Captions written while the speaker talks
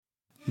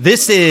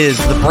This is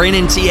the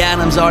Brandon T.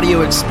 Adams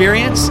audio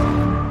experience.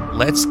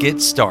 Let's get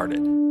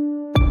started.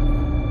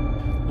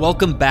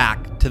 Welcome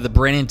back to the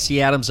Brandon T.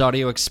 Adams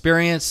audio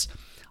experience.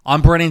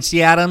 I'm Brandon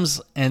T.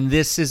 Adams, and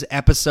this is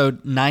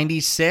episode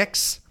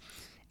 96.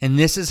 And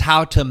this is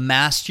how to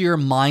master your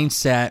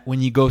mindset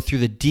when you go through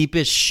the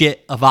deepest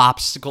shit of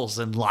obstacles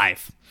in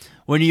life.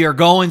 When you're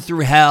going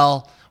through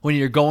hell, when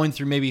you're going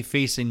through maybe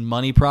facing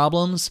money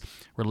problems,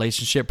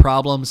 relationship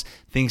problems,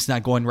 things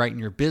not going right in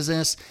your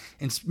business,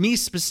 and me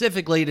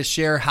specifically to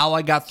share how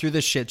I got through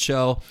the shit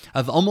show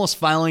of almost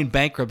filing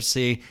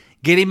bankruptcy,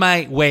 getting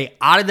my way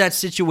out of that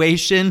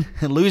situation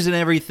and losing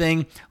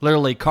everything,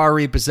 literally car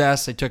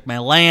repossessed. They took my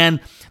land.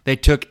 They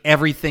took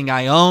everything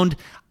I owned.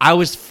 I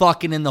was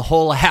fucking in the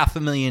hole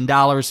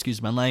 $500,000,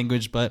 excuse my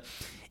language, but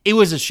it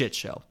was a shit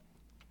show.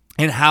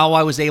 And how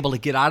I was able to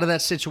get out of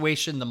that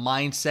situation, the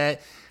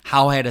mindset,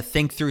 how I had to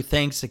think through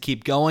things to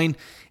keep going,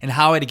 and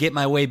how I had to get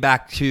my way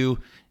back to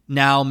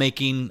now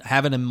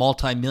having a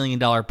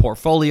multi-million-dollar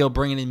portfolio,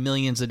 bringing in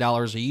millions of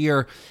dollars a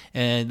year,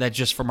 and that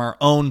just from our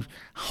own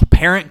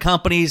parent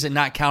companies and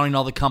not counting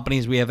all the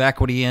companies we have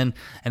equity in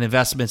and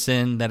investments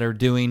in that are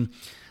doing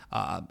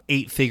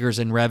 8 figures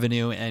in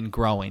revenue and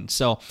growing.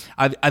 So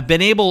I've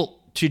been able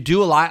to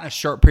do a lot in a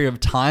short period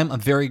of time.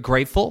 I'm very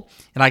grateful,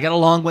 and I got a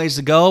long ways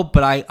to go,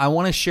 but I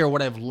want to share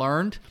what I've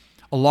learned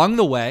along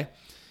the way,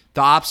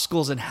 the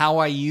obstacles and how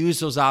I use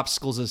those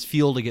obstacles as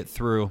fuel to get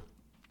through,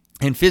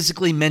 and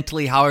physically,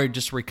 mentally, how I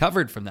just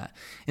recovered from that.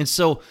 And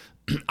so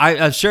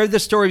I've shared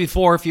this story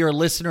before. If you're a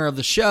listener of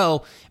the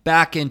show,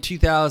 back in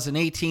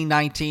 2018,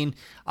 19,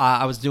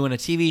 I was doing a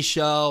TV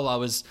show. I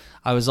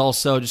was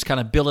also just kind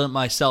of building up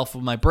myself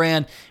with my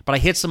brand, but I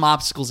hit some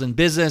obstacles in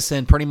business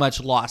and pretty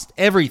much lost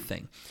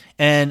everything.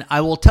 And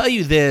I will tell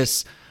you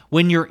this,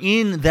 when you're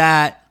in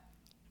that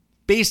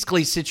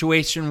basically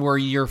situation where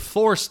you're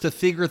forced to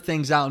figure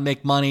things out and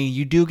make money,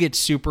 you do get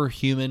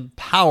superhuman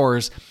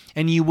powers.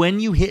 And when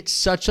you hit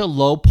such a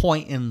low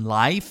point in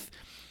life,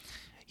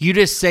 you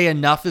just say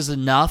enough is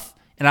enough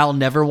and I'll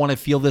never want to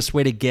feel this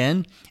way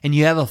again. And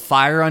you have a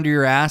fire under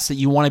your ass that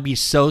you want to be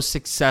so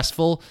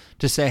successful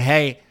to say,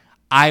 hey,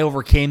 I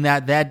overcame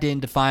that. That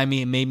didn't define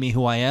me. It made me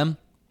who I am.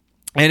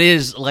 And it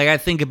is like I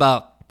think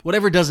about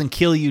whatever doesn't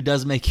kill you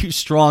does make you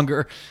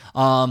stronger.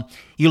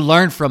 You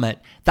learn from it.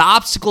 The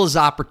obstacle is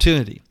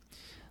opportunity.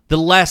 The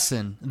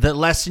lesson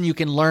you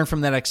can learn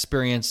from that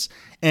experience.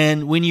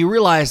 And when you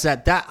realize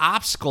that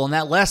obstacle and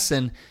that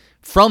lesson,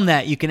 from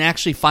that, you can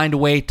actually find a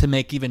way to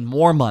make even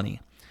more money.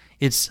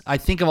 I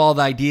think of all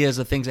the ideas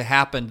of things that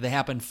happened. They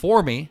happened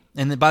for me.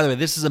 And then, by the way,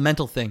 this is a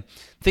mental thing.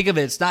 Think of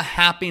it. It's not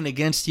happening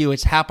against you.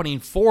 It's happening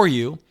for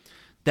you.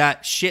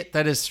 That shit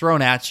that is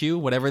thrown at you,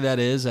 whatever that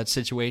is, that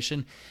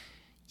situation,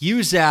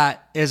 use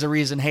that as a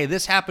reason. Hey,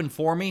 this happened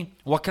for me.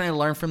 What can I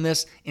learn from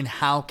this? And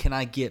how can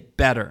I get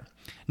better?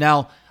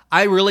 Now,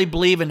 I really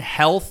believe in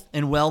health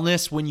and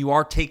wellness when you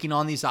are taking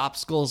on these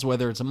obstacles,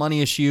 whether it's a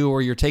money issue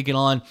or you're taking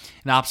on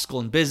an obstacle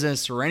in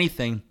business or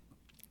anything.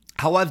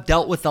 How I've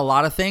dealt with a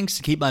lot of things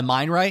to keep my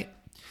mind right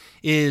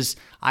is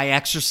I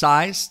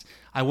exercised.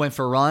 I went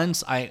for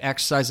runs. I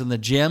exercised in the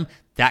gym.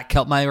 That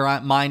kept my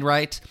mind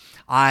right.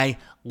 I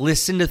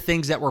listened to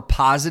things that were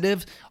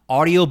positive,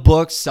 audio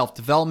books,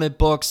 self-development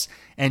books,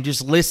 and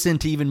just listen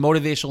to even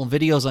motivational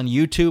videos on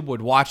YouTube,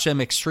 would watch them,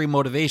 extreme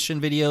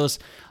motivation videos.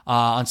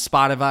 On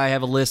Spotify, I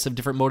have a list of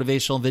different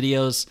motivational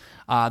videos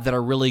that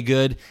are really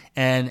good,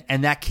 and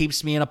that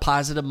keeps me in a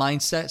positive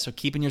mindset. So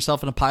keeping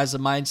yourself in a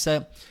positive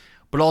mindset,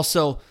 but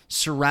also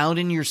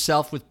surrounding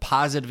yourself with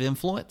positive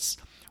influence,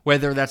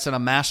 whether that's in a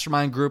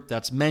mastermind group,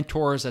 that's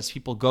mentors, that's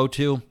people go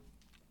to.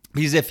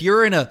 Because if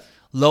you're in a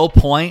low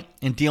point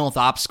and dealing with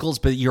obstacles,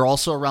 but you're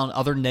also around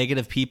other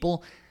negative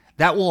people,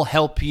 that will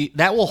help you,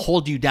 that will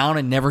hold you down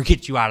and never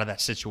get you out of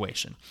that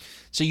situation.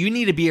 So you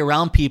need to be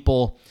around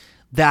people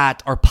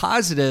that are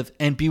positive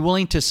and be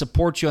willing to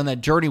support you on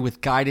that journey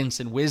with guidance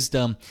and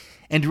wisdom,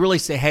 and to really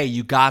say, hey,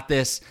 you got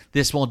this.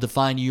 This won't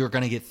define you. You're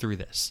going to get through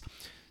this.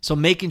 So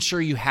making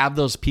sure you have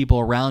those people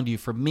around you.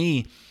 For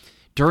me,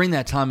 during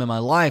that time in my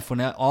life when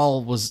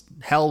hell was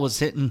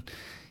hitting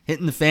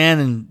the fan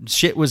and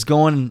shit was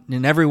going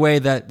in every way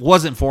that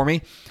wasn't for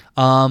me,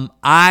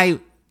 I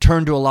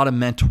turned to a lot of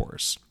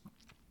mentors.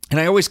 And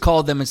I always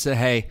called them and said,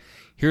 hey,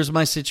 here's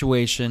my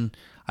situation.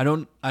 I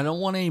don't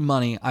want any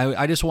money.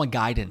 I just want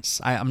guidance.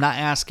 I'm not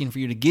asking for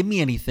you to give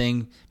me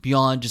anything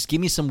beyond just give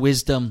me some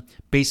wisdom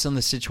based on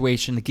the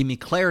situation to give me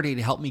clarity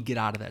to help me get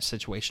out of that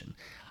situation.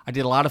 I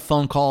did a lot of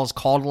phone calls,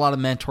 called a lot of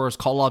mentors,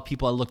 called a lot of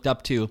people I looked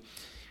up to,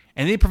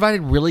 and they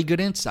provided really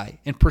good insight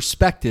and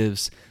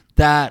perspectives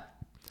that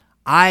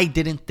I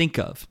didn't think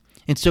of.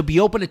 And so be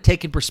open to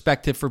taking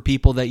perspective for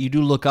people that you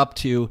do look up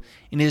to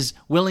and is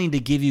willing to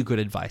give you good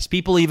advice.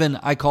 People even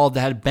I called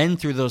that had been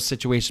through those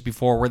situations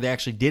before where they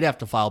actually did have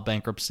to file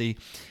bankruptcy,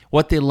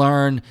 what they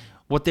learned,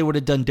 what they would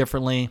have done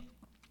differently,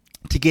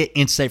 to get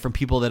insight from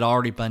people that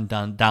already been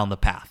down the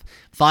path.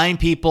 Find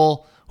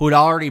people who had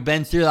already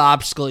been through the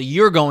obstacle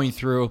you're going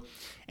through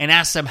and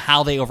ask them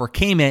how they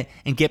overcame it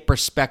and get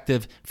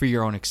perspective for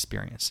your own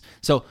experience.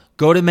 So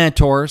go to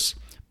mentors.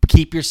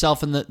 keep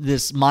yourself in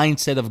this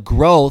mindset of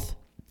growth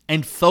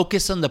and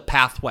focus on the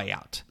pathway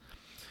out.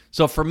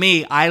 So for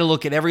me, I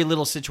look at every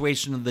little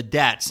situation of the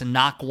debts and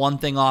knock one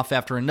thing off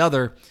after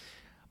another,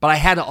 but I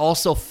had to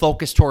also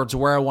focus towards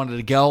where I wanted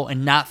to go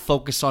and not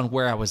focus on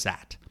where I was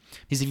at.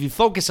 Because if you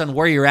focus on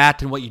where you're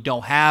at and what you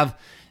don't have,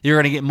 you're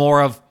going to get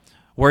more of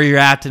where you're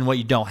at and what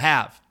you don't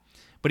have.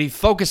 But if you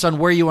focus on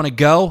where you want to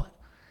go,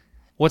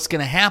 what's going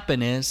to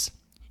happen is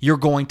you're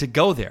going to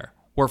go there.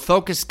 Where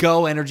focus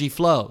go, energy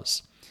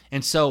flows.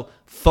 And so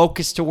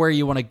focus to where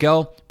you want to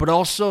go, but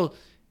also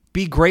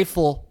be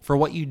grateful for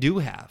what you do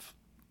have.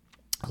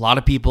 A lot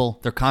of people,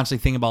 they're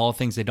constantly thinking about all the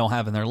things they don't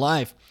have in their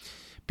life.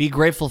 Be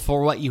grateful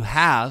for what you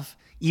have.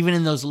 Even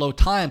in those low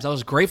times, I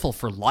was grateful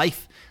for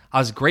life. I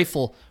was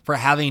grateful for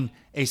having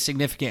a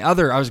significant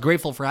other. I was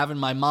grateful for having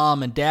my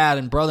mom and dad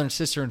and brother and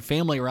sister and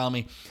family around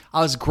me.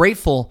 I was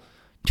grateful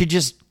to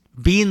just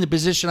be in the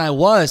position I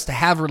was, to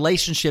have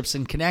relationships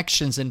and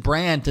connections and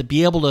brand, to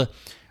be able to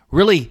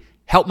really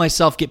help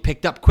myself get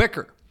picked up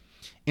quicker.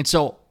 And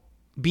so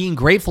being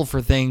grateful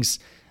for things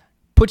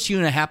puts you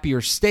in a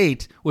happier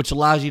state, which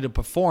allows you to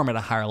perform at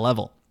a higher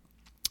level.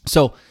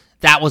 So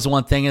that was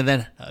one thing. And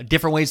then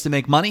different ways to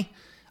make money.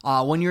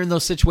 When you're in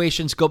those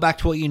situations, go back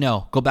to what you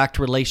know. Go back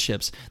to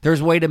relationships. There's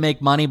a way to make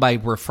money by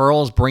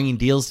referrals, bringing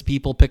deals to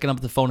people, picking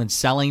up the phone and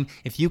selling.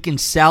 If you can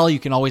sell, you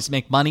can always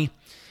make money.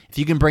 If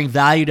you can bring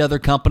value to other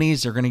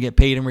companies, they're going to get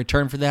paid in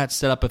return for that.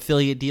 Set up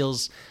affiliate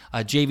deals,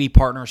 JV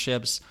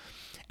partnerships,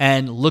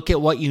 and look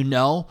at what you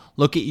know.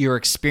 Look at your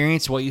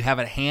experience, what you have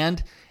at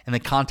hand, and the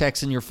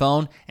contacts in your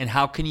phone, and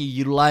how can you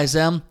utilize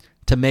them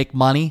to make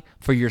money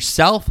for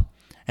yourself,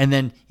 and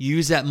then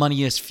use that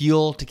money as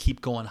fuel to keep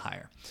going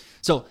higher.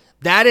 So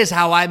that is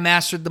how I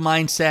mastered the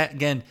mindset.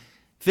 Again,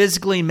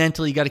 physically and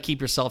mentally, you got to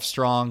keep yourself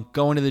strong.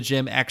 Going to the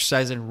gym,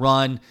 exercising,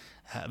 run,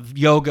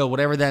 yoga,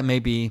 whatever that may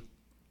be.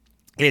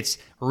 It's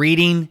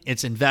reading,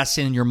 it's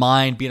investing in your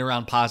mind, being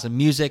around positive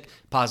music,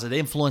 positive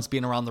influence,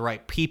 being around the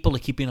right people to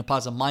keep you in a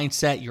positive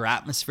mindset, your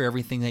atmosphere,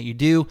 everything that you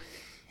do,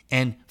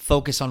 and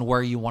focus on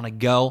where you want to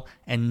go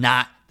and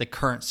not the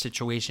current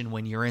situation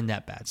when you're in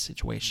that bad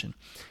situation.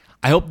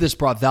 I hope this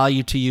brought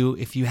value to you.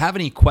 If you have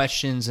any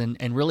questions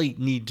and really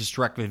need just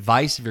direct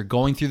advice, if you're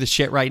going through the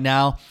shit right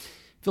now,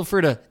 feel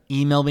free to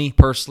email me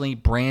personally,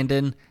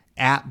 Brandon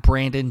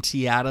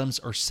T. Adams,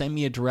 or send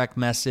me a direct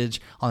message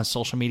on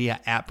social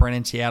media at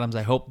Brandon T. Adams.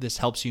 I hope this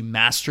helps you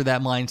master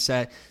that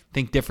mindset,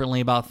 think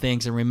differently about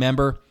things, and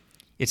remember,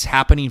 it's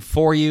happening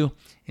for you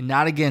and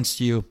not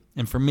against you.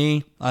 And for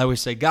me, I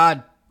always say,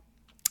 God,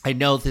 I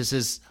know this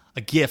is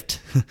a gift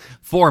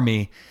for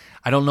me.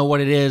 I don't know what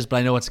it is, but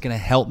I know it's going to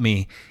help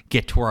me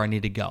get to where I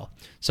need to go.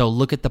 So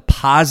look at the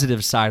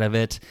positive side of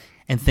it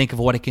and think of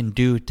what it can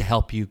do to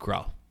help you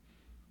grow.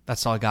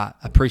 That's all I got.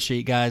 I appreciate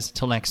you guys.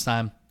 Until next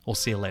time, we'll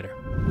see you later.